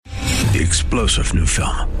the explosive new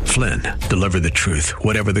film, Flynn, Deliver the Truth,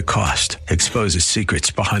 Whatever the Cost, exposes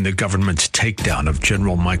secrets behind the government's takedown of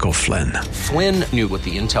General Michael Flynn. Flynn knew what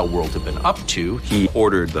the intel world had been up to. He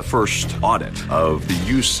ordered the first audit of the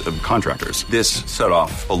use of contractors. This set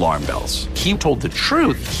off alarm bells. He told the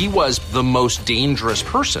truth. He was the most dangerous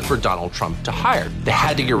person for Donald Trump to hire. They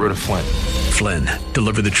had to get rid of Flynn. Flynn,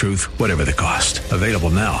 Deliver the Truth, Whatever the Cost. Available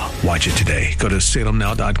now. Watch it today. Go to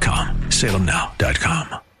salemnow.com.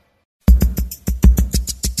 salemnow.com.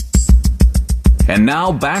 And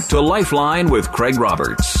now back to Lifeline with Craig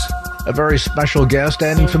Roberts. A very special guest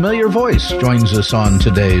and familiar voice joins us on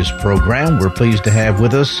today's program. We're pleased to have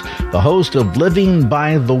with us the host of Living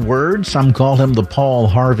by the Word. Some call him the Paul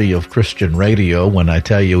Harvey of Christian radio. When I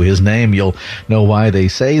tell you his name, you'll know why they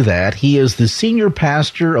say that. He is the senior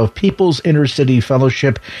pastor of People's Inner City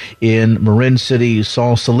Fellowship in Marin City,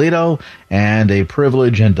 Sausalito, and a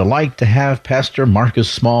privilege and delight to have Pastor Marcus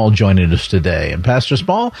Small joining us today. And Pastor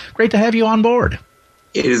Small, great to have you on board.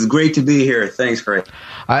 It is great to be here. Thanks, Craig.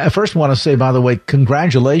 I first want to say, by the way,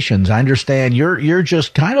 congratulations. I understand you're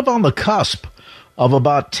just kind of on the cusp of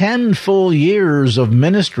about 10 full years of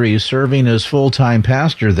ministry serving as full-time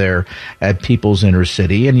pastor there at People's Inner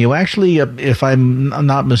City. And you actually, if I'm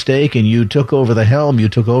not mistaken, you took over the helm, you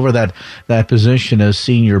took over that position as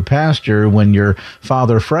senior pastor when your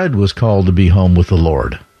father Fred was called to be home with the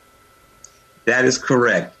Lord. That is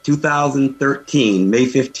correct. 2013, May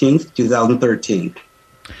 15th, 2013.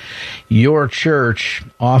 Your church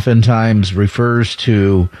oftentimes refers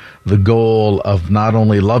to the goal of not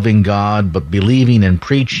only loving God, but believing and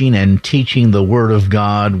preaching and teaching the Word of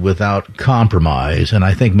God without compromise. And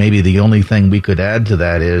I think maybe the only thing we could add to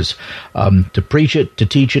that is to preach it, to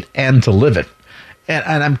teach it, and to live it.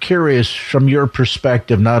 And I'm curious, from your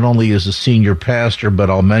perspective, not only as a senior pastor, but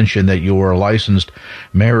I'll mention that you are a licensed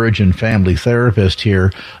marriage and family therapist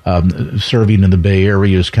here, serving in the Bay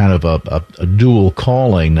Area as kind of a dual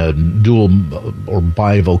calling, a dual or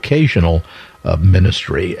bivocational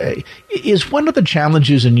ministry. Is one of the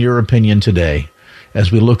challenges, in your opinion, today, as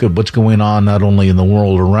we look at what's going on not only in the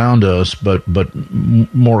world around us, but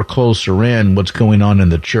more closer in what's going on in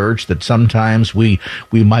the church, that sometimes we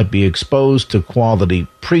might be exposed to quality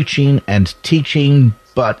preaching and teaching,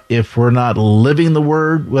 but if we're not living the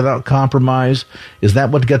Word without compromise, is that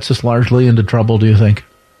what gets us largely into trouble, do you think?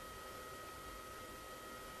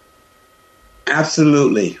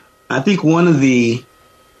 Absolutely. I think one of the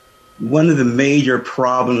major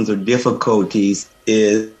problems or difficulties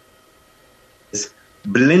is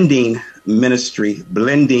blending ministry,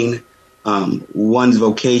 blending one's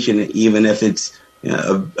vocation, even if it's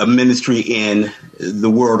a ministry in the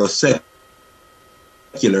world or secular,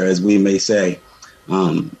 as we may say.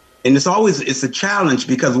 And it's a challenge,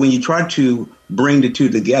 because when you try to bring the two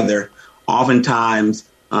together, oftentimes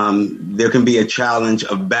there can be a challenge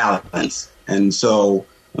of balance. And so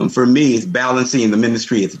for me, it's balancing the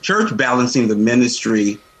ministry at the church, balancing the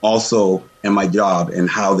ministry also in my job, and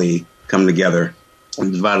how they come together.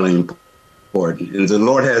 It's vitally important. And the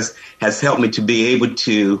Lord has helped me to be able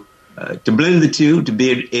to blend the two, to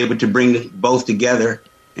be able to bring both together,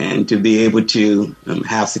 and to be able to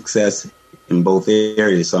have success in both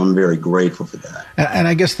areas. So I'm very grateful for that. And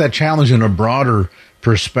I guess that challenge in a broader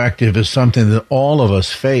perspective is something that all of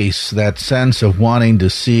us face, that sense of wanting to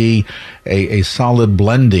see a solid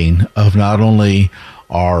blending of not only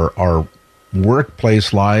our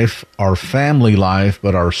workplace life, our family life,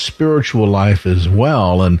 but our spiritual life as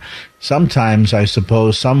well. And sometimes I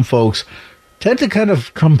suppose some folks tend to kind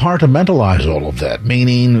of compartmentalize all of that,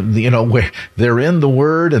 meaning, where they're in the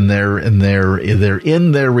Word and they're in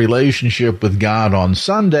their relationship with God on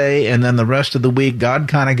Sunday, and then the rest of the week God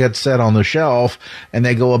kind of gets set on the shelf and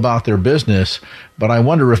they go about their business. But I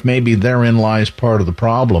wonder if maybe therein lies part of the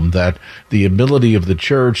problem, that the ability of the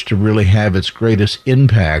church to really have its greatest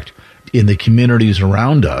impact in the communities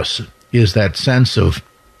around us is that sense of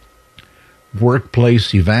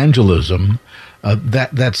workplace evangelism,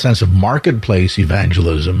 that sense of marketplace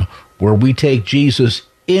evangelism, where we take Jesus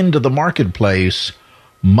into the marketplace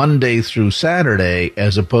Monday through Saturday,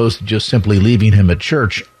 as opposed to just simply leaving him at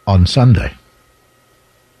church on Sunday.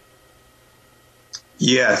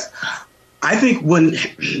 Yes. I think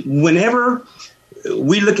whenever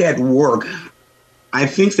we look at work, I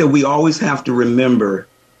think that we always have to remember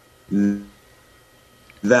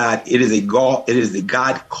that it is a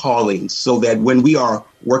God calling, so that when we are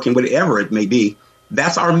working, whatever it may be,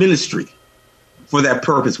 that's our ministry. For that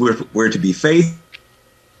purpose, we're to be faithful,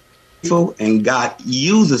 and God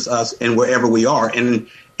uses us in wherever we are. And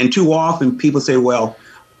too often people say, well,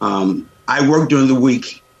 I work during the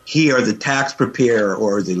week here as a tax preparer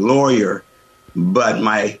or as a lawyer, but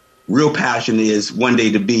my real passion is one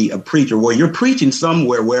day to be a preacher. Well, you're preaching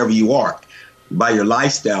somewhere, wherever you are, by your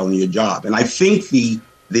lifestyle and your job. And I think the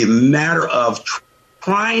matter of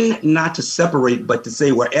trying not to separate, but to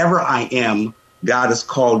say wherever I am, God has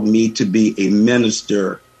called me to be a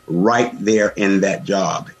minister right there in that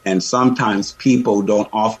job. And sometimes people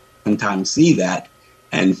don't oftentimes see that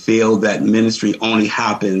and feel that ministry only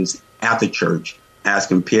happens at the church as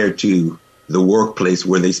compared to the workplace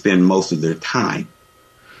where they spend most of their time.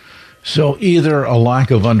 So either a lack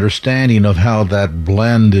of understanding of how that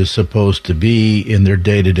blend is supposed to be in their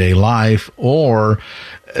day-to-day life, or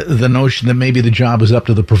the notion that maybe the job is up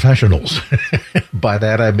to the professionals. By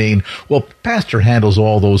that I mean, well, pastor handles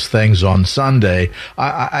all those things on Sunday.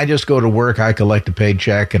 I just go to work, I collect a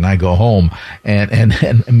paycheck, and I go home. And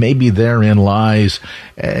maybe therein lies,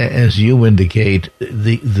 as you indicate,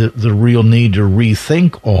 the real need to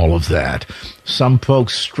rethink all of that. Some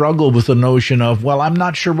folks struggle with the notion of, well, I'm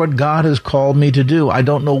not sure what God has called me to do. I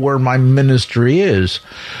don't know where my ministry is.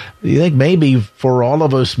 You think maybe for all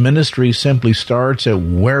of us, ministry simply starts at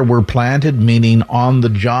where we're planted, meaning on the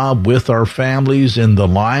job with our families and the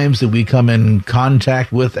lives that we come in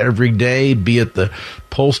contact with every day, be it the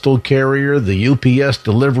postal carrier, the UPS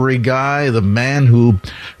delivery guy, the man who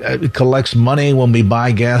collects money when we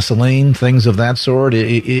buy gasoline, things of that sort.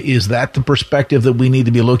 Is that the perspective that we need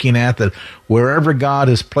to be looking at, that wherever God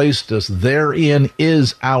has placed us, therein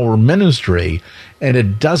is our ministry? And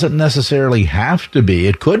it doesn't necessarily have to be.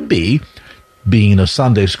 It could be being a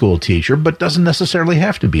Sunday school teacher, but doesn't necessarily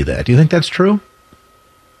have to be that. Do you think that's true?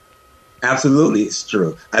 Absolutely, it's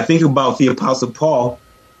true. I think about the Apostle Paul,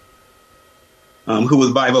 who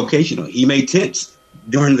was bivocational. He made tents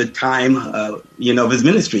during the time, of his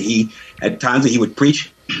ministry. He at times he would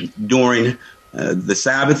preach during the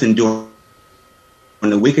Sabbath and during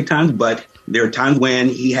the weekend times, but there are times when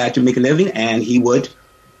he had to make a living, and he would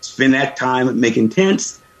spend that time making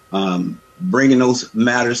tents, bringing those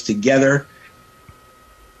matters together.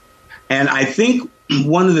 And I think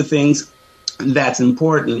one of the things that's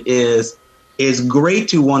important is it's great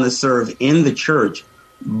to want to serve in the church,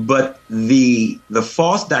 but the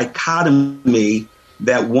false dichotomy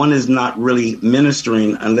that one is not really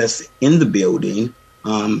ministering unless in the building,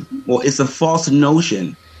 it's a false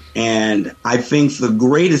notion. And I think the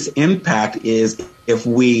greatest impact is if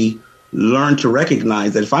we learn to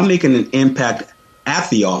recognize that if I'm making an impact at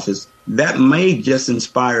the office, that may just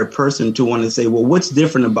inspire a person to want to say, well, what's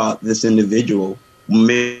different about this individual?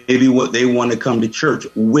 Maybe what they want to come to church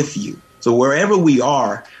with you. So wherever we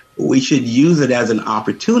are, we should use it as an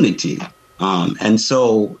opportunity. And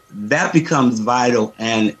so that becomes vital.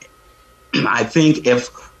 And I think if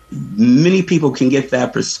many people can get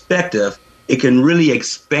that perspective, it can really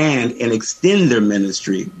expand and extend their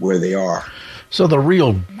ministry where they are. So the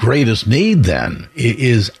real greatest need then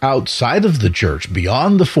is outside of the church,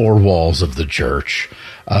 beyond the four walls of the church,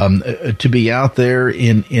 to be out there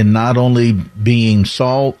in not only being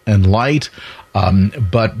salt and light,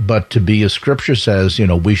 but to be, as Scripture says,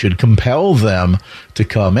 we should compel them to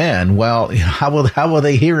come in. Well, how will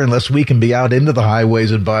they hear unless we can be out into the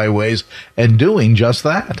highways and byways and doing just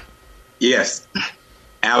that? Yes,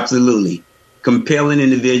 absolutely. Compelling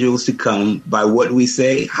individuals to come by what we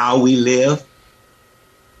say, how we live,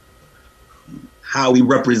 how we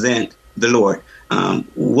represent the Lord.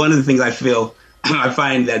 One of the things I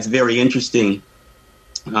find that's very interesting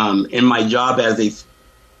in my job as a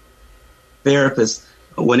therapist,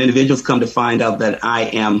 when individuals come to find out that I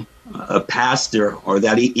am a pastor, or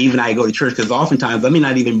that even I go to church, because oftentimes, let me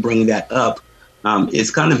not even bring that up.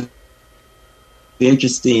 It's kind of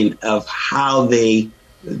interesting of how they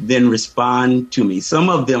then respond to me. Some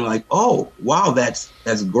of them are like, oh, wow, that's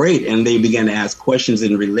great. And they begin to ask questions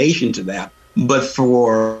in relation to that. But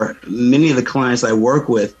for many of the clients I work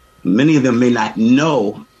with, many of them may not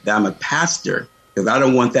know that I'm a pastor, because I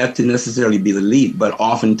don't want that to necessarily be the lead. But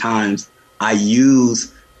oftentimes I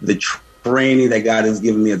use the training that God has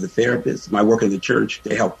given me as a therapist, my work in the church,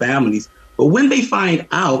 to help families. But when they find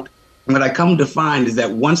out, what I come to find is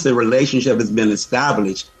that once the relationship has been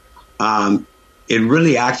established, it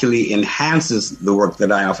really actually enhances the work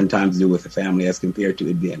that I oftentimes do with the family as compared to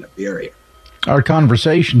it being a barrier. Our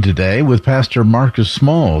conversation today with Pastor Marcus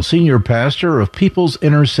Small, Senior Pastor of People's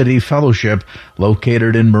Inner City Fellowship,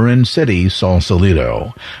 located in Marin City,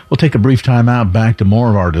 Sausalito. We'll take a brief time out, back to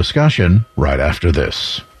more of our discussion right after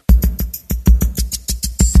this.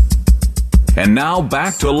 And now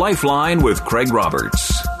back to Lifeline with Craig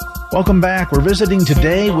Roberts. Welcome back. We're visiting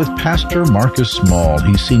today with Pastor Marcus Small.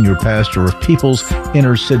 He's Senior Pastor of People's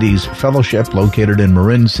Inner Cities Fellowship, located in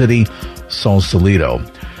Marin City, Sausalito.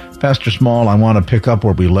 Pastor Small, I want to pick up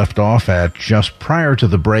where we left off at just prior to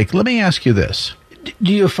the break. Let me ask you this.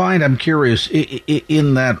 Do you find, I'm curious,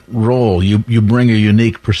 in that role, you bring a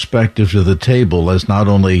unique perspective to the table as not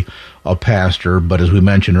only a pastor, but as we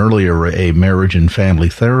mentioned earlier, a marriage and family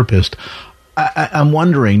therapist. I'm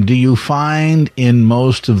wondering, do you find in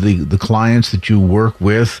most of the clients that you work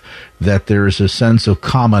with that there's a sense of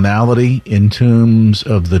commonality in terms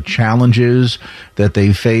of the challenges that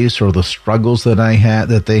they face or the struggles that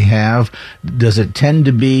they have? Does it tend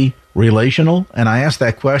to be relational? And I ask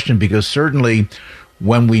that question because certainly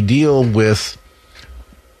when we deal with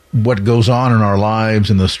what goes on in our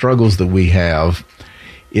lives and the struggles that we have,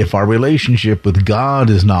 if our relationship with God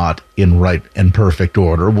is not in right and perfect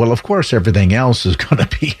order, well, of course, everything else is going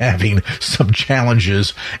to be having some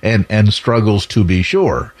challenges and struggles, to be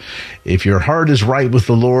sure. If your heart is right with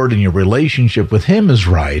the Lord and your relationship with Him is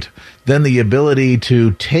right, then the ability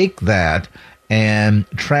to take that and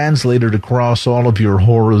translate it across all of your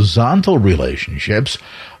horizontal relationships,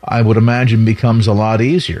 I would imagine, becomes a lot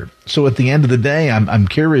easier. So at the end of the day, I'm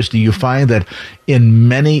curious, do you find that in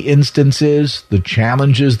many instances, the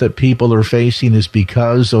challenges that people are facing is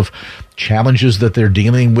because of challenges that they're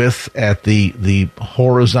dealing with at the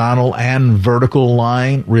horizontal and vertical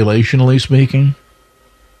line, relationally speaking?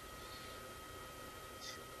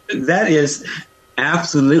 That is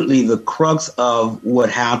absolutely the crux of what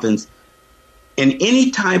happens in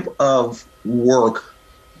any type of work,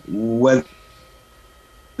 whether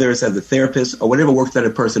it's as a therapist or whatever work that a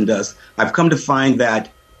person does. I've come to find that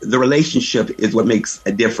the relationship is what makes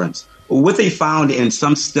a difference. What they found in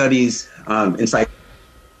some studies in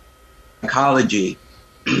psychology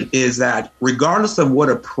is that regardless of what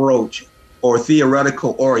approach or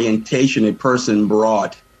theoretical orientation a person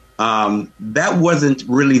brought, that wasn't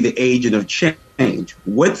really the agent of change.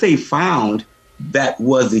 What they found that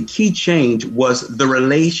was the key change was the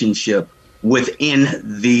relationship within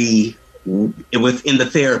the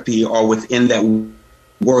therapy or within that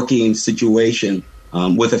working situation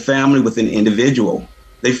with a family, with an individual.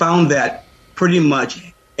 They found that pretty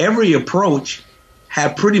much every approach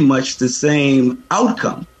had pretty much the same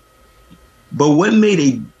outcome. But what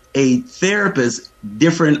made a therapist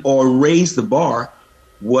different or raise the bar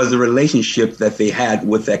was the relationship that they had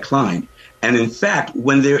with that client. And in fact,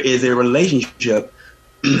 when there is a relationship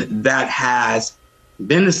that has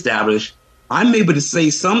been established, I'm able to say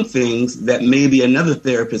some things that maybe another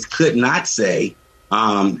therapist could not say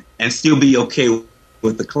and still be okay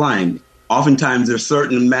with the client. Oftentimes, there are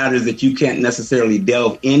certain matters that you can't necessarily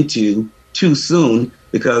delve into too soon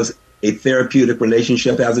because a therapeutic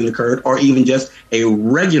relationship hasn't occurred, or even just a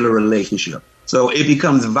regular relationship. So it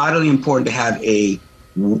becomes vitally important to have a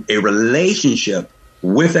relationship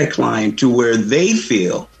with a client to where they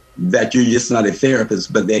feel that you're just not a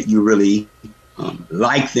therapist, but that you really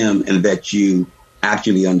like them and that you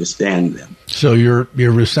actually understand them. So you're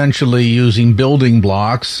essentially using building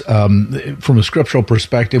blocks. From a scriptural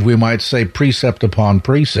perspective, we might say precept upon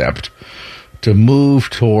precept to move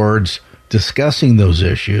towards discussing those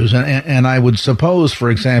issues. And I would suppose, for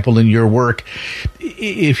example, in your work,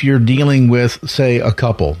 if you're dealing with, say, a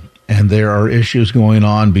couple, and there are issues going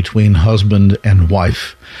on between husband and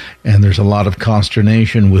wife, and there's a lot of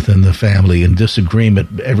consternation within the family and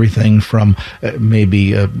disagreement, everything from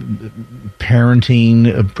maybe parenting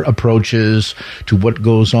approaches to what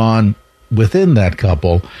goes on within that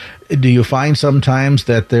couple. Do you find sometimes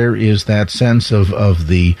that there is that sense of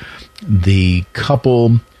the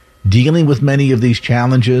couple dealing with many of these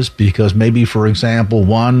challenges because maybe, for example,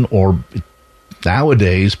 one or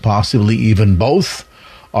nowadays possibly even both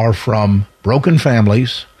are from broken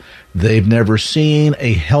families? They've never seen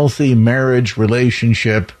a healthy marriage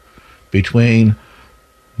relationship between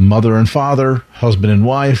mother and father, husband and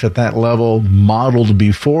wife at that level modeled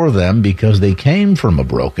before them because they came from a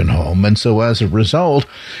broken home. And so as a result,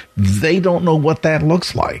 they don't know what that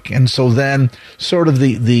looks like. And so then sort of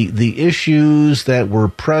the issues that were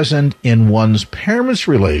present in one's parents'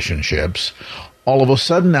 relationships all of a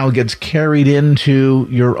sudden now gets carried into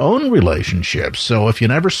your own relationships. So if you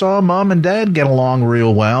never saw mom and dad get along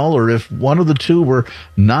real well, or if one of the two were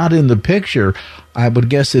not in the picture, I would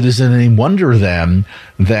guess it isn't any wonder then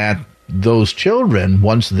that those children,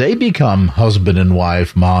 once they become husband and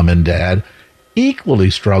wife, mom and dad, equally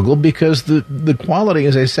struggle because the quality,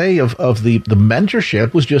 as I say, of the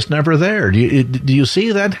mentorship was just never there. Do you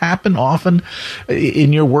see that happen often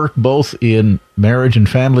in your work, both in marriage and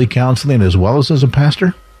family counseling as well as a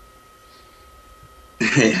pastor?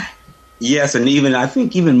 Yes, and even I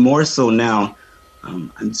think even more so now.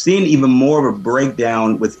 I'm seeing even more of a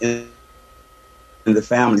breakdown within the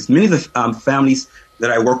families. Many of the families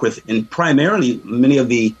that I work with, and primarily many of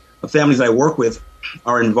the families I work with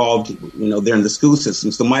are involved, they're in the school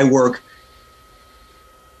system. So my work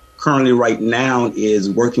currently right now is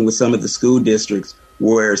working with some of the school districts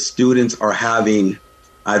where students are having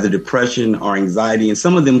either depression or anxiety, and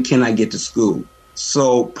some of them cannot get to school.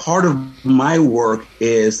 So part of my work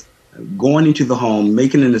is going into the home,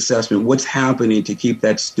 making an assessment, what's happening to keep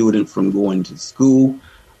that student from going to school.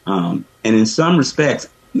 And in some respects,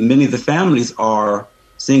 many of the families are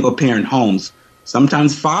single-parent homes.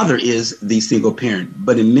 Sometimes father is the single parent,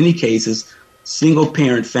 but in many cases,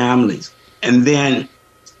 single-parent families. And then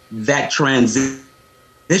that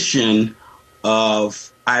transition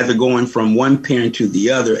of either going from one parent to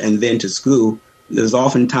the other and then to school, there's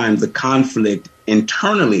oftentimes a conflict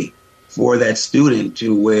internally for that student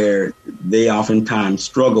to where they oftentimes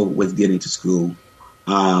struggle with getting to school.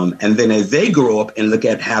 And then as they grow up and look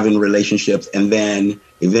at having relationships and then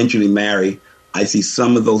eventually marry, I see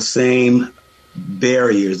some of those same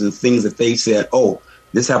barriers and things that they said, oh,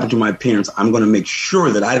 this happened to my parents, I'm going to make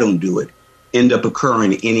sure that I don't do it, end up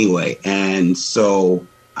occurring anyway. And so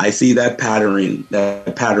I see that pattern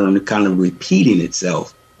kind of repeating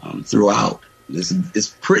itself throughout.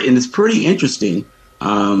 It's pretty interesting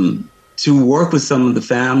to work with some of the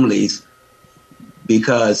families,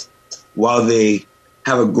 because while they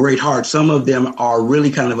have a great heart, some of them are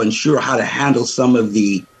really kind of unsure how to handle some of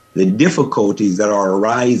the difficulties that are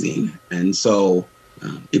arising. And so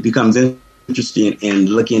it becomes interesting in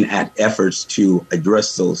looking at efforts to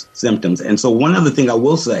address those symptoms. And so one other thing I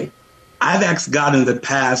will say, I've asked God in the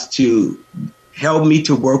past to help me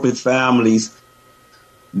to work with families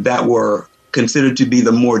that were considered to be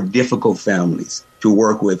the more difficult families to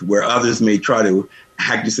work with, where others may try to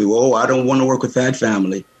act and say, oh, I don't want to work with that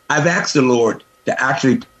family. I've asked the Lord to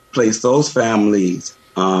actually place those families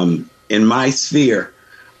in my sphere.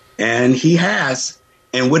 And he has.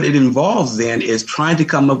 And what it involves then is trying to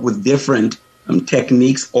come up with different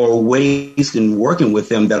techniques or ways in working with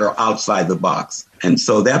them that are outside the box. And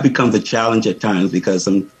so that becomes a challenge at times, because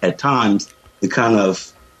at times the kind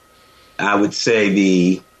of, I would say,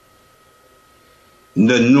 the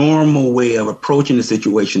normal way of approaching the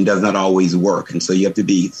situation does not always work. And so you have to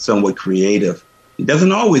be somewhat creative. It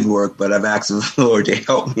doesn't always work, but I've asked the Lord to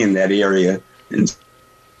help me in that area. And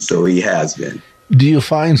so he has been. Do you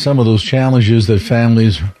find some of those challenges that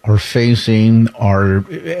families are facing are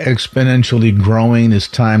exponentially growing as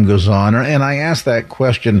time goes on? And I ask that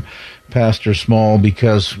question, Pastor Small,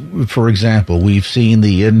 because, for example, we've seen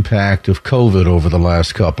the impact of COVID over the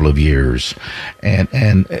last couple of years,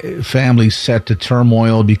 and families set to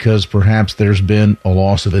turmoil because perhaps there's been a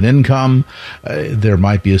loss of an income. There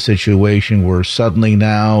might be a situation where suddenly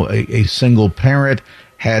now a single parent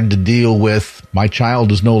had to deal with, my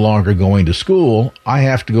child is no longer going to school, I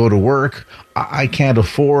have to go to work, I can't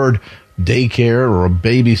afford daycare or a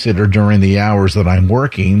babysitter during the hours that I'm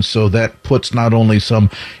working. So that puts not only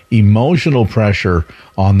some emotional pressure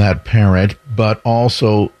on that parent, but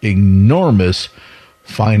also enormous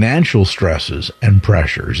financial stresses and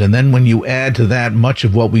pressures. And then when you add to that much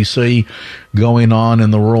of what we see going on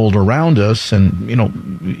in the world around us, and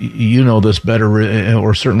you know this better,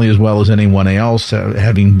 or certainly as well as anyone else,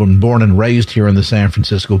 having been born and raised here in the San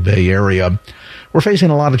Francisco Bay Area, we're facing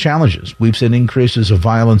a lot of challenges. We've seen increases of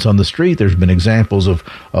violence on the street. There's been examples of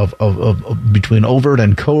between overt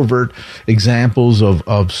and covert examples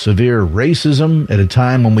of severe racism at a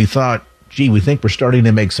time when we thought, gee, we think we're starting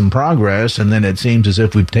to make some progress, and then it seems as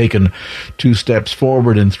if we've taken 2 steps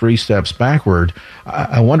forward and 3 steps backward.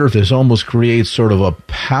 I wonder if this almost creates sort of a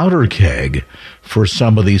powder keg for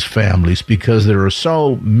some of these families, because there are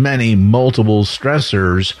so many multiple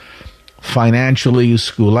stressors, financially,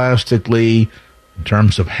 scholastically, in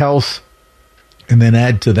terms of health. And then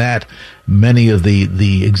add to that many of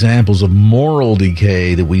the examples of moral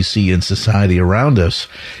decay that we see in society around us.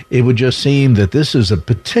 It would just seem that this is a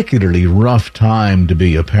particularly rough time to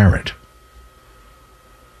be a parent.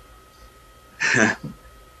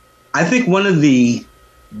 I think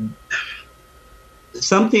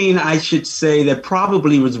something I should say that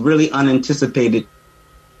probably was really unanticipated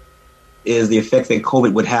is the effect that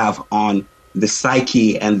COVID would have on the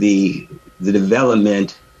psyche and the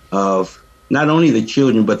development of not only the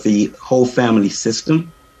children, but the whole family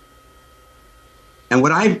system. And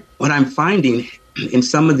what I'm finding in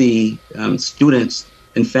some of the students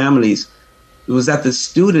and families was that the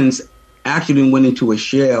students actually went into a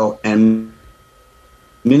shell, and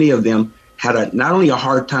many of them had not only a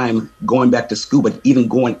hard time going back to school, but even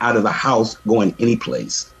going out of the house, going any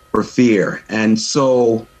place for fear. And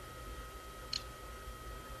so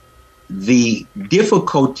the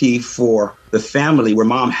difficulty for the family where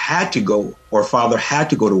mom had to go or father had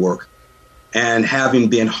to go to work And having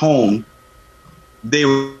been home, they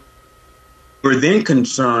were then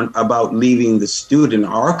concerned about leaving the student,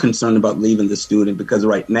 are concerned about leaving the student, because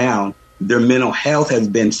right now their mental health has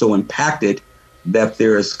been so impacted that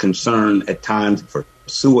there is concern at times for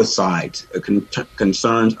suicide,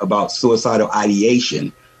 concerns about suicidal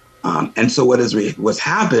ideation. And so what's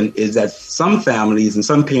happened is that some families and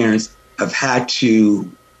some parents have had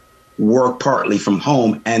to work partly from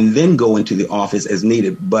home and then go into the office as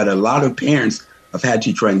needed. But a lot of parents have had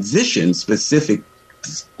to transition specifically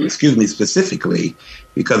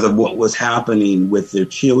because of what was happening with their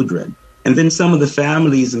children. And then some of the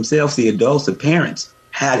families themselves, the adults, the parents,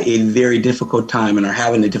 had a very difficult time and are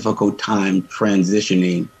having a difficult time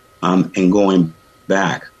transitioning and going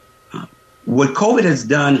back. What COVID has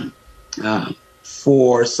done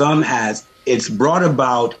for some it's brought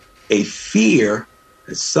about a fear,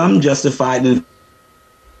 some justified and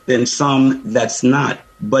then some that's not,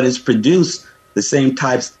 but it's produced the same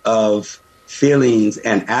types of feelings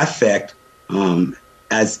and affect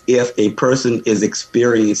as if a person is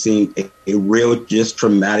experiencing a real just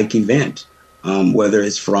traumatic event, whether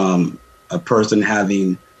it's from a person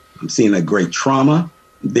having seen a great trauma,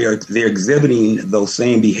 they're exhibiting those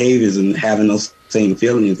same behaviors and having those same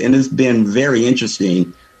feelings. And it's been very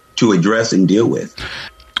interesting to address and deal with.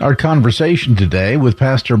 Our conversation today with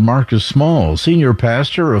Pastor Marcus Small, Senior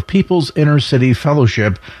Pastor of People's Inner City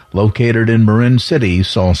Fellowship, located in Marin City,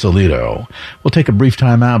 Sausalito. We'll take a brief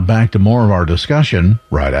time out, back to more of our discussion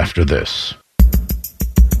right after this.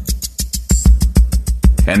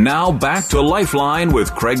 And now back to Lifeline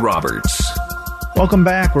with Craig Roberts. Welcome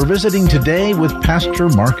back. We're visiting today with Pastor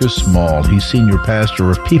Marcus Small. He's Senior Pastor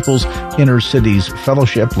of People's Inner Cities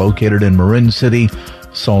Fellowship, located in Marin City,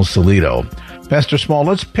 Sausalito. Pastor Small,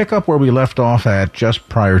 let's pick up where we left off at just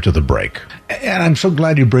prior to the break. And I'm so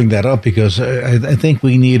glad you bring that up, because I think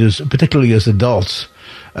we need, particularly as adults,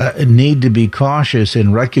 need to be cautious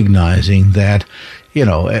in recognizing that,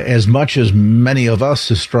 as much as many of us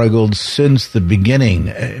have struggled since the beginning,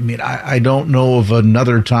 I don't know of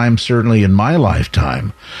another time, certainly in my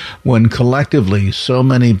lifetime, when collectively so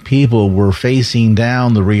many people were facing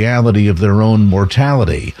down the reality of their own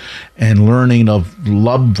mortality and learning of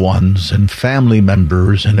loved ones and family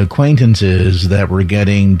members and acquaintances that were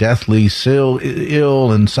getting deathly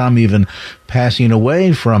ill and some even passing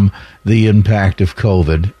away from the impact of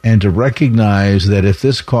COVID, and to recognize that if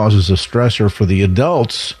this causes a stressor for the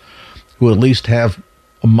adults, who at least have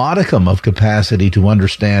a modicum of capacity to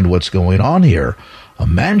understand what's going on here,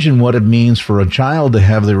 imagine what it means for a child to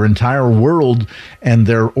have their entire world and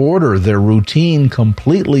their order, their routine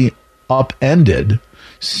completely upended,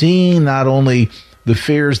 seeing not only the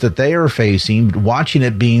fears that they are facing, but watching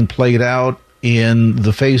it being played out in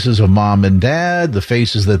the faces of mom and dad, the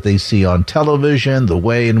faces that they see on television, the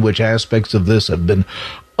way in which aspects of this have been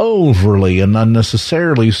overly and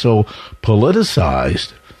unnecessarily so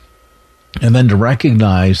politicized. And then to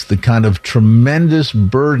recognize the kind of tremendous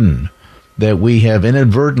burden that we have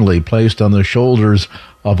inadvertently placed on the shoulders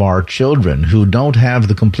of our children, who don't have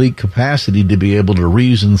the complete capacity to be able to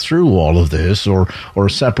reason through all of this or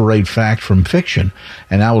separate fact from fiction.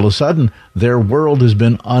 And now all of a sudden their world has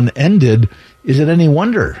been unended. Is it any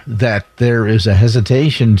wonder that there is a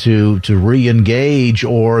hesitation to re-engage,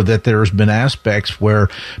 or that there's been aspects where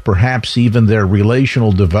perhaps even their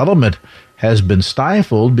relational development has been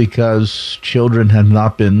stifled because children have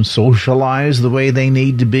not been socialized the way they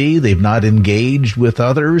need to be. They've not engaged with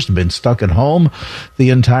others, been stuck at home the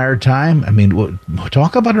entire time.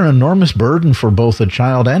 Talk about an enormous burden for both a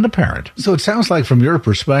child and a parent. So it sounds like, from your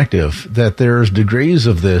perspective, that there's degrees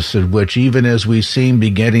of this in which, even as we seem to be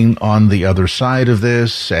getting on the other side of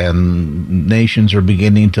this and nations are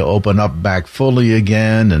beginning to open up back fully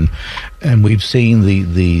again, and we've seen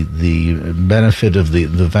the benefit of the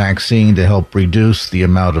vaccine to help reduce the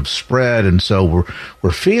amount of spread, and so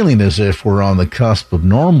we're feeling as if we're on the cusp of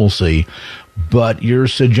normalcy. But you're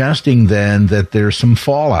suggesting then that there's some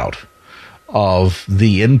fallout of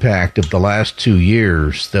the impact of the last 2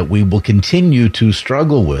 years that we will continue to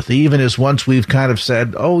struggle with, even as once we've kind of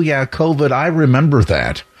said, oh yeah, COVID, I remember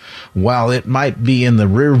that. While it might be in the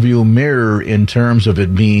rearview mirror in terms of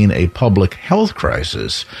it being a public health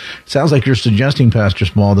crisis, it sounds like you're suggesting, Pastor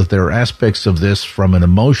Small, that there are aspects of this from an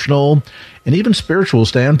emotional and even spiritual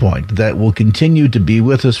standpoint that will continue to be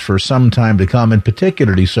with us for some time to come, and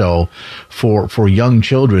particularly so for young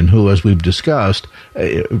children who, as we've discussed,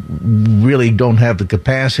 really don't have the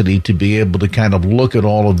capacity to be able to kind of look at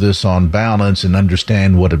all of this on balance and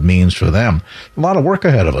understand what it means for them. A lot of work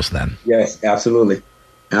ahead of us then. Yes, absolutely.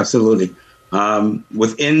 Absolutely.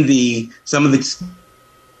 Within some of the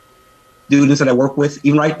students that I work with,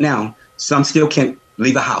 even right now, Some still can't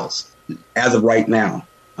leave the house as of right now.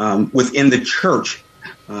 Within the church,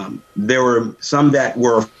 there were some that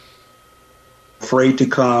were afraid to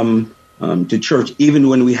come to church, even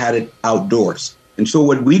when we had it outdoors. And so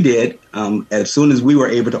what we did, as soon as we were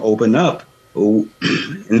able to open up,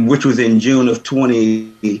 and which was in June of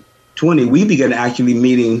 2020, we began actually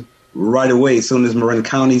meeting right away. As soon as Marin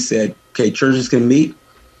County said, okay, churches can meet,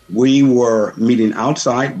 we were meeting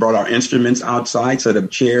outside, brought our instruments outside, set up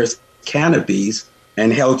chairs, canopies,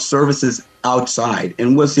 and held services outside,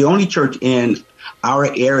 and was the only church in our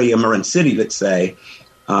area, Marin City, let's say,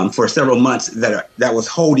 for several months that was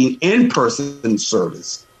holding in-person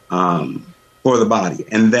service for the body.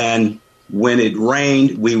 And then when it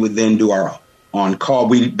rained, we would then do our on-call.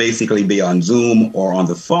 We'd basically be on Zoom or on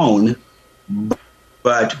the phone,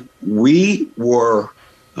 but we were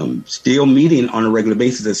still meeting on a regular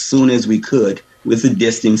basis as soon as we could with the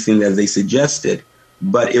distancing as they suggested.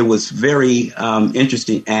 But it was very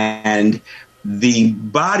interesting. And the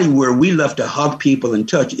body where we love to hug people and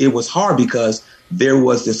touch, it was hard because there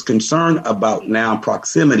was this concern about now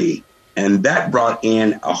proximity. And that brought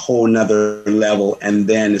in a whole nother level. And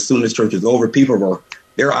then as soon as church is over, people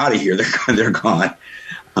they're out of here. They're gone.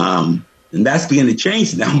 And that's beginning to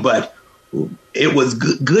change now. But it was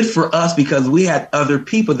good for us because we had other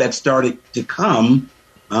people that started to come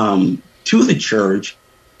to the church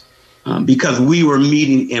because we were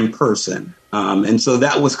meeting in person. And so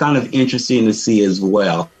that was kind of interesting to see as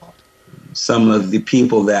well. Some of the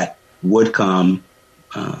people that would come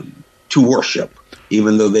to worship,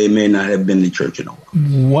 even though they may not have been to church at all.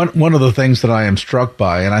 One of the things that I am struck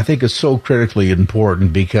by, and I think is so critically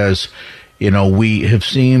important because, we have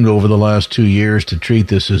seemed over the last 2 years to treat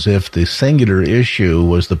this as if the singular issue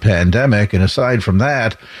was the pandemic. And aside from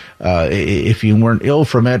that, if you weren't ill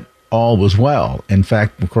from it, all was well. In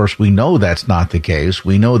fact, of course, we know that's not the case.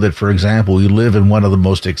 We know that, for example, we live in one of the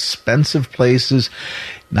most expensive places,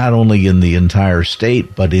 not only in the entire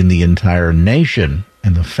state, but in the entire nation.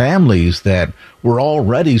 And the families that were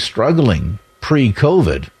already struggling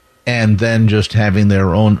pre-COVID and then just having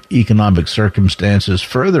their own economic circumstances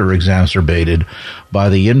further exacerbated by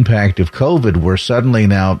the impact of COVID, where suddenly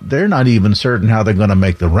now they're not even certain how they're going to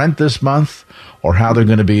make the rent this month or how they're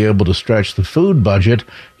going to be able to stretch the food budget.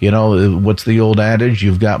 What's the old adage?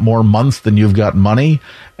 You've got more months than you've got money.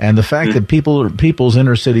 And the fact that People's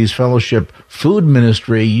Inner Cities Fellowship food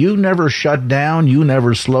ministry, you never shut down, you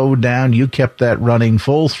never slowed down, you kept that running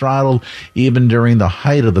full throttle even during the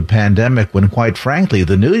height of the pandemic when, quite frankly,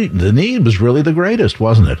 the need was really the greatest,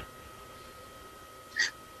 wasn't it?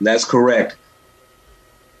 That's correct.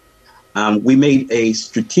 We made a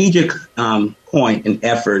strategic point and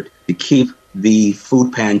effort to keep the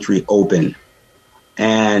food pantry open.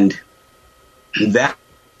 And that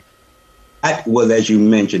was, as you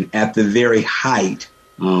mentioned, at the very height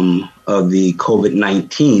of the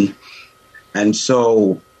COVID-19. And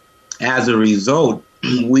so as a result,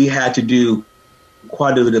 we had to do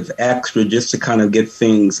quite a bit of extra just to kind of get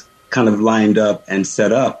things kind of lined up and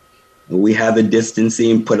set up. We had the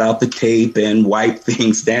distancing, put out the tape and wipe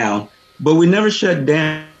things down, but we never shut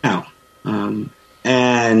down.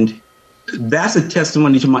 And that's a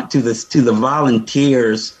testimony to the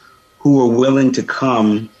volunteers who were willing to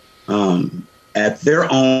come at their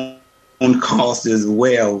own cost as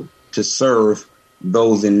well to serve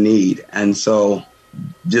those in need. And so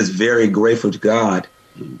just very grateful to God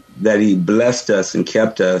that he blessed us and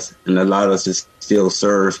kept us and allowed us to still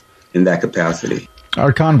serve in that capacity.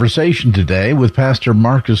 Our conversation today with Pastor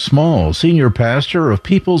Marcus Small, Senior Pastor of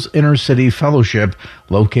People's Inner City Fellowship,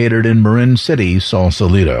 located in Marin City,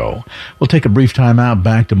 Sausalito. We'll take a brief time out,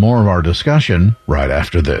 back to more of our discussion right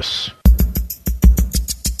after this.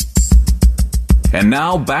 And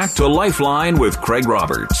now back to Lifeline with Craig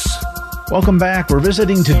Roberts. Welcome back. We're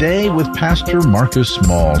visiting today with Pastor Marcus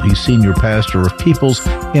Small. He's Senior Pastor of People's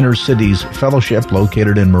Inner Cities Fellowship,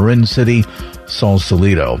 located in Marin City,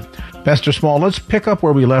 Sausalito. Pastor Small, let's pick up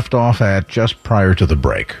where we left off at just prior to the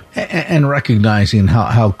break. And recognizing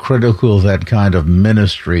how critical that kind of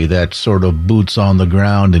ministry, that sort of boots on the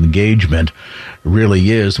ground engagement really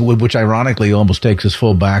is, which ironically almost takes us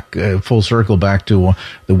full circle back to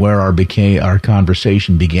where our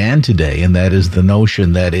conversation began today. And that is the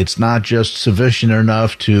notion that it's not just sufficient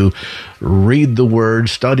enough to read the word,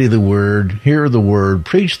 study the word, hear the word,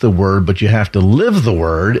 preach the word, but you have to live the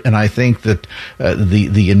word. And I think that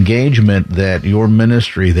the engagement that your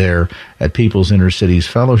ministry there at People's Inner Cities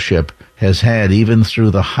Fellowship has had, even through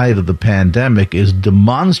the height of the pandemic, is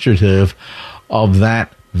demonstrative of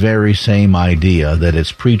that very same idea, that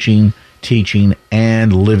it's preaching, teaching,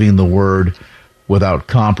 and living the word without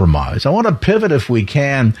compromise. I want to pivot, if we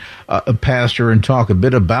can, Pastor, and talk a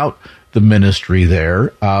bit about the ministry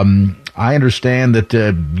there. I understand that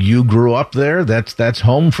you grew up there. That's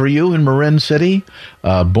home for you in Marin City,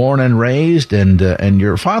 born and raised, and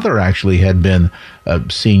your father actually had been a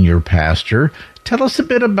senior pastor. Tell us a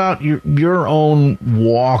bit about your own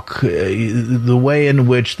walk, the way in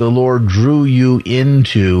which the Lord drew you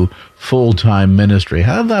into full-time ministry.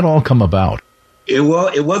 How did that all come about? It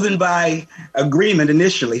wasn't by agreement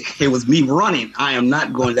initially. It was me running. I am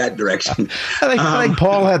not going that direction. I think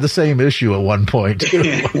Paul had the same issue at one point.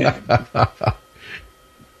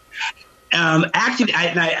 I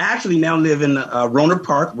actually now live in Rohnert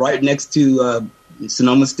Park, right next to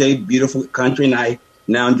Sonoma State, beautiful country, and I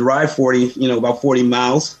now drive about 40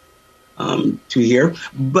 miles to here.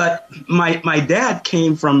 But my dad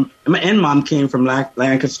and mom came from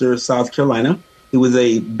Lancaster, South Carolina. He was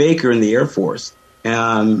a baker in the Air Force,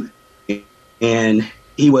 and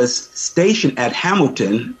he was stationed at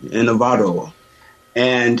Hamilton in Nevada.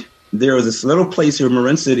 And there was this little place here in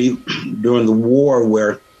Marin City during the war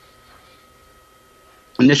where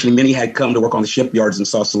initially many had come to work on the shipyards in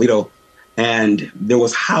Sausalito, and there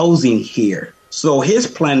was housing here. So his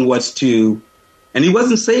plan was to, and he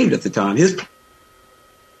wasn't saved at the time, his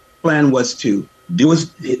plan was to do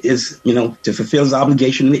to fulfill his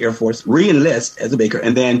obligation in the Air Force, re-enlist as a baker,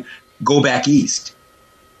 and then go back east.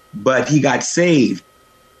 But he got saved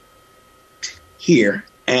here.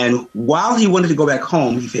 And while he wanted to go back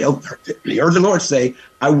home, he heard the Lord say,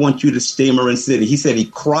 I want you to stay in Marin City. He said he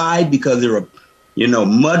cried because there were,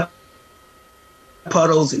 mud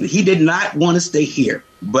puddles, and he did not want to stay here.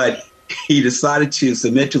 But he decided to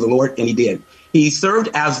submit to the Lord, and he did. He served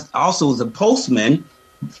also as a postman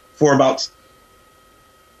for about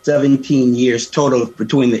 17 years total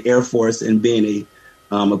between the Air Force and being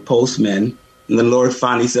a postman. And the Lord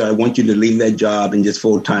finally said, I want you to leave that job and just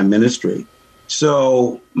full-time ministry.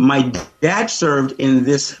 So my dad served in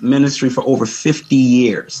this ministry for over 50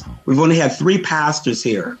 years. We've only had 3 pastors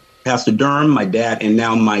here, Pastor Durham, my dad, and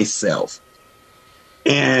now myself.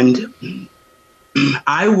 And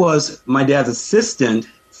I was my dad's assistant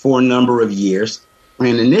for a number of years.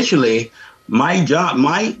 And initially, my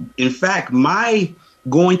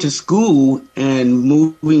going to school and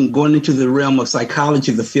going into the realm of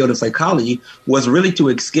psychology, the field of psychology, was really to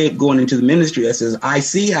escape going into the ministry. I says, I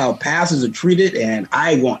see how pastors are treated, and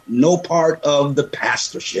I want no part of the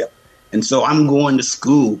pastorship. And so I'm going to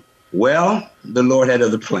school. Well, the Lord had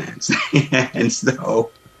other plans. And so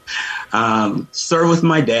served with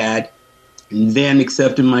my dad, and then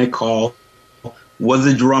accepted my call, was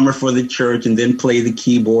a drummer for the church, and then played the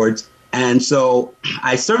keyboards. And so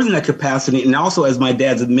I served in that capacity, and also as my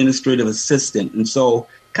dad's administrative assistant. And so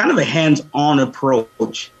kind of a hands-on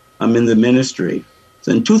approach in the ministry.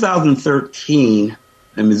 So in 2013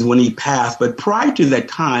 is when he passed. But prior to that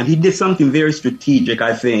time, he did something very strategic,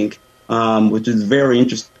 I think, which is very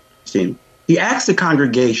interesting. He asked the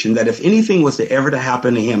congregation that if anything was to ever to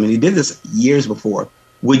happen to him, and he did this years before,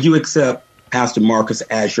 would you accept Pastor Marcus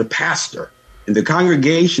as your pastor? And the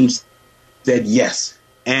congregation said yes.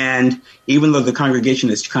 And even though the congregation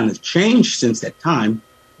has kind of changed since that time,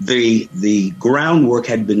 the groundwork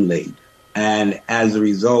had been laid. And as a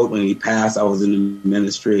result, when he passed, I was in the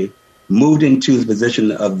ministry, moved into the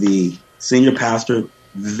position of the senior pastor.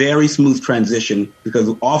 Very smooth transition,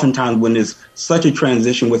 because oftentimes when there's such a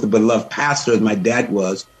transition with a beloved pastor as my dad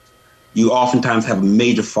was, you oftentimes have a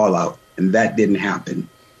major fallout, and that didn't happen.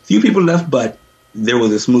 Few people left, but there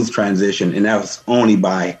was a smooth transition, and that was only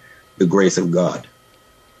by the grace of God.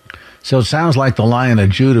 So it sounds like the Lion of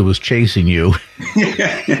Judah was chasing you,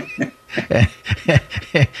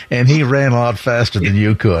 and he ran a lot faster than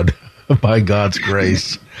you could, by God's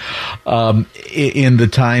grace. In the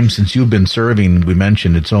time since you've been serving, we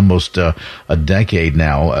mentioned it's almost a decade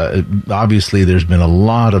now. Obviously, there's been a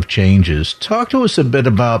lot of changes. Talk to us a bit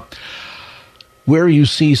about where you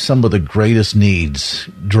see some of the greatest needs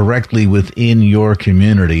directly within your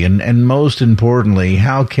community, and most importantly,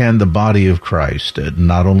 how can the body of Christ,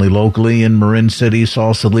 not only locally in Marin City,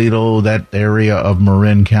 Sausalito, that area of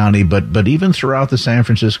Marin County, but even throughout the San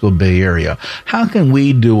Francisco Bay Area, how can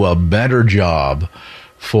we do a better job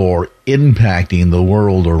for impacting the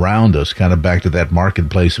world around us, kind of back to that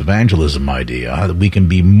marketplace evangelism idea, how that we can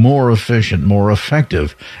be more efficient, more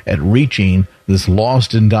effective at reaching this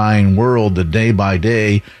lost and dying world that day by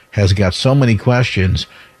day has got so many questions,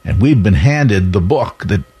 and we've been handed the book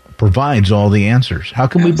that provides all the answers. How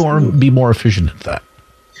can we be more efficient at that?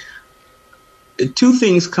 2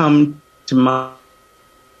 things come to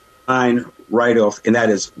mind right off, and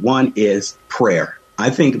that is, one is prayer. I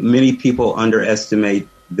think many people underestimate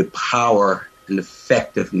the power and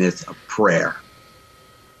effectiveness of prayer.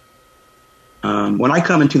 When I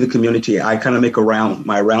come into the community, I kind of make go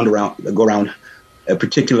around a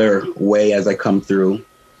particular way as I come through.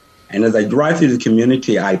 And as I drive through the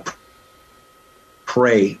community, I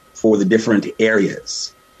pray for the different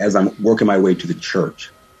areas as I'm working my way to the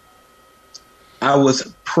church. I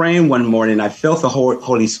was praying one morning, I felt the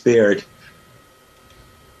Holy Spirit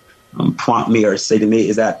prompt me or say to me,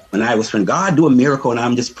 is that when I was praying, God, do a miracle, and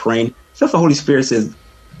I'm just praying, I felt the Holy Spirit says,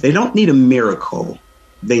 they don't need a miracle.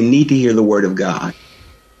 They need to hear the word of God.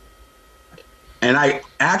 And I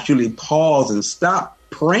actually paused and stopped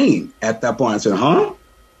praying at that point. I said, huh?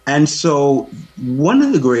 And so one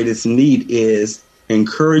of the greatest need is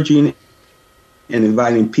encouraging and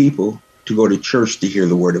inviting people to go to church to hear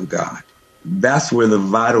the word of God. That's where the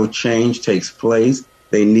vital change takes place.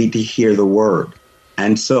 They need to hear the word.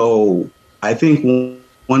 And so I think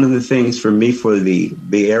one of the things for me for the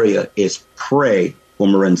Bay Area is pray for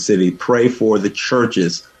Marin City, pray for the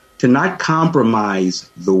churches to not compromise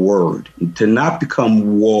the word, to not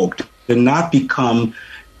become woke, to not become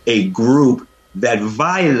a group that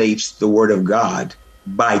violates the word of God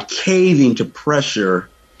by caving to pressure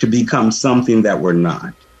to become something that we're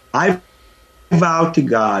not. I vowed to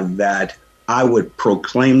God that I would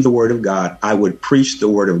proclaim the word of God, I would preach the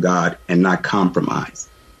word of God and not compromise.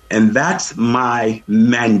 And that's my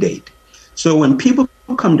mandate. So when people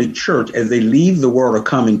come to church, as they leave the world or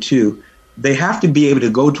come into, they have to be able to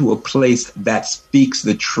go to a place that speaks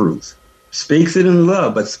the truth, speaks it in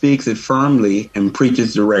love, but speaks it firmly and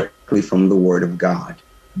preaches directly from the word of God.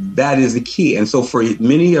 That is the key. And so for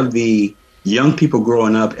many of the young people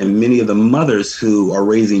growing up and many of the mothers who are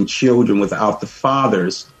raising children without the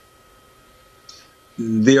fathers,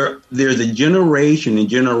 there's a generation and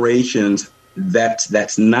generations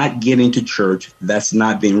that's not getting to church, that's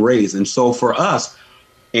not being raised. And so for us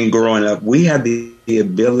in growing up, we had the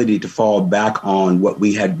ability to fall back on what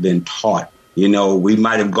we had been taught. You know, we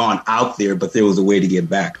might have gone out there, but there was a way to get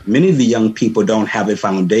back. Many of the young people don't have a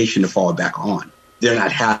foundation to fall back on. They're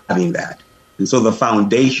not having that. And so the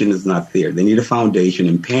foundation is not there. They need a foundation,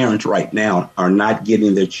 and parents right now are not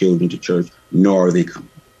getting their children to church, nor are they coming.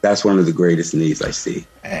 That's one of the greatest needs I see.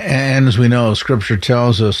 And as we know, Scripture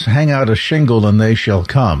tells us, hang out a shingle and they shall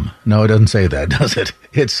come. No, it doesn't say that, does it?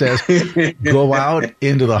 It says, go out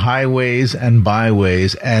into the highways and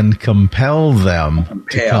byways and compel them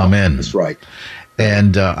to come in. That's right.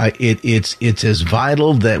 And it's as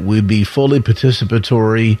vital that we be fully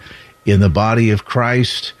participatory in the body of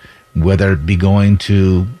Christ, whether it be going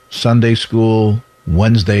to Sunday school,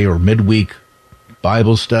 Wednesday or midweek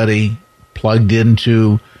Bible study, plugged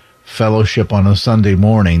into fellowship on a Sunday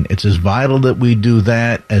morning. It's as vital that we do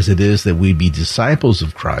that as it is that we be disciples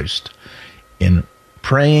of Christ in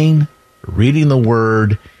praying, reading the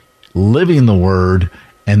Word, living the Word,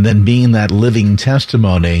 and then being that living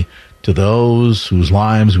testimony to those whose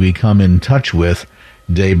lives we come in touch with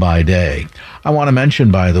day by day. I want to mention,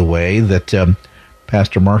 by the way, that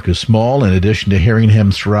Pastor Marcus Small, in addition to hearing him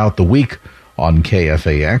throughout the week on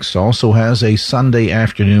KFAX, also has a Sunday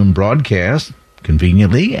afternoon broadcast,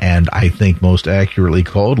 conveniently and I think most accurately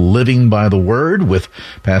called Living by the Word with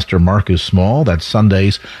Pastor Marcus Small. That's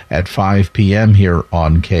Sundays at 5 p.m. here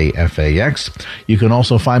on KFAX. You can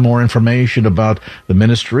also find more information about the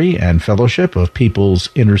ministry and fellowship of People's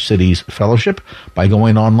Inner Cities Fellowship by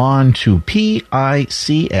going online to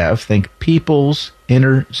PICF, think People's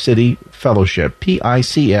Inner City Fellowship,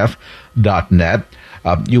 PICF.net.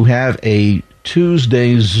 You have a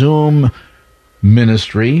Tuesday Zoom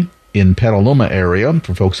ministry in Petaluma area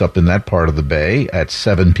for folks up in that part of the Bay at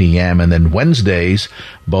 7 p.m. And then Wednesdays,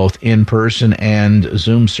 both in-person and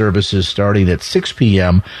Zoom services starting at 6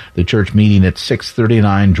 p.m. The church meeting at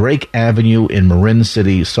 639 Drake Avenue in Marin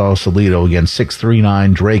City, Sausalito. Again,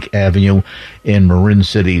 639 Drake Avenue in Marin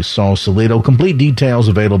City, Sausalito. Complete details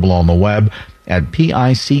available on the web at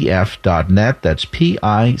PICF.net. That's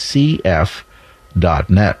PICF.net.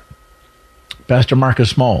 Pastor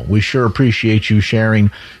Marcus Small, we sure appreciate you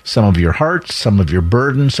sharing some of your heart, some of your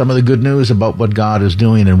burden, some of the good news about what God is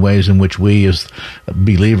doing in ways in which we as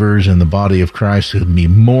believers in the body of Christ can be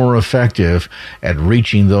more effective at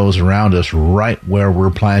reaching those around us right where we're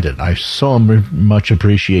planted. I so much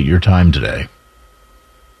appreciate your time today.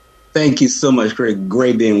 Thank you so much, Greg.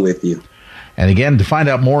 Great being with you. And again, to find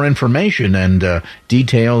out more information and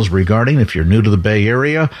details regarding, if you're new to the Bay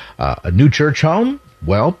Area, a new church home,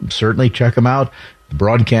 well, certainly check them out. The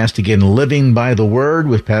broadcast, again, Living by the Word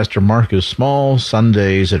with Pastor Marcus Small,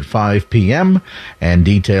 Sundays at 5 p.m. And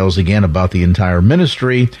details, again, about the entire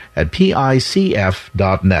ministry at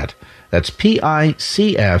PICF.net. That's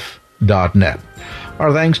PICF.net. All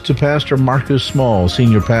Our thanks to Pastor Marcus Small,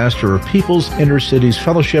 Senior Pastor of People's Intercities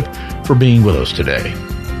Fellowship, for being with us today.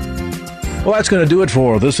 Well, that's going to do it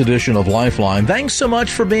for this edition of Lifeline. Thanks so much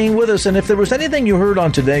for being with us. And if there was anything you heard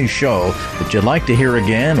on today's show that you'd like to hear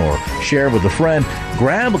again or share with a friend,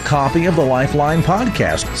 grab a copy of the Lifeline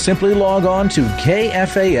podcast. Simply log on to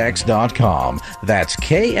KFAX.com. That's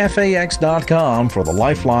KFAX.com for the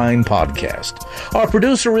Lifeline podcast. Our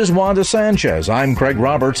producer is Wanda Sanchez. I'm Craig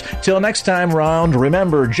Roberts. Till next time round,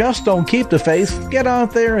 remember, just don't keep the faith. Get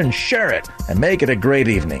out there and share it and make it a great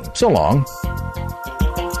evening. So long.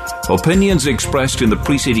 Opinions expressed in the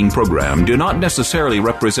preceding program do not necessarily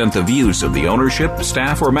represent the views of the ownership,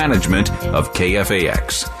 staff, or management of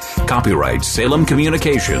KFAX. Copyright Salem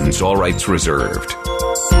Communications, all rights reserved.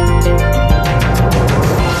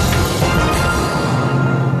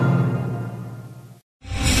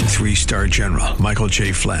 3-star General Michael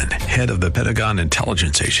J. Flynn, head of the Pentagon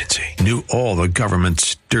Intelligence Agency, knew all the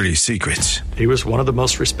government's dirty secrets. He was one of the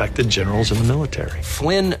most respected generals in the military.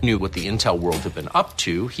 Flynn knew what the intel world had been up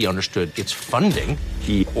to. He understood its funding.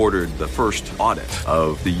 He ordered the first audit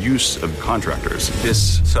of the use of contractors.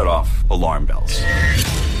 This set off alarm bells.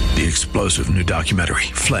 The explosive new documentary,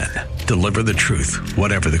 Flynn, Deliver the Truth,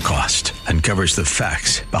 Whatever the Cost, uncovers the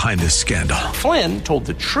facts behind this scandal. Flynn told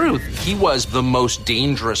the truth. He was the most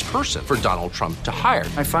dangerous person for Donald Trump to hire.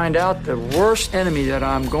 I find out the worst enemy that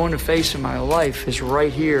I'm going to face in my life is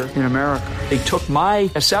right here in America. They took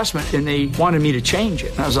my assessment and they wanted me to change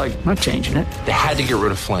it. And I was like, I'm not changing it. They had to get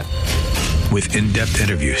rid of Flynn. With in-depth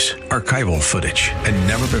interviews, archival footage, and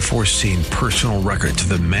never-before-seen personal records of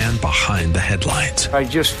the man behind the headlines. I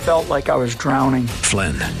just felt like I was drowning.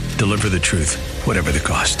 Flynn, Deliver the Truth, Whatever the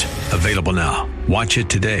Cost. Available now. Watch it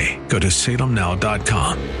today. Go to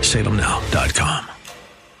salemnow.com. salemnow.com.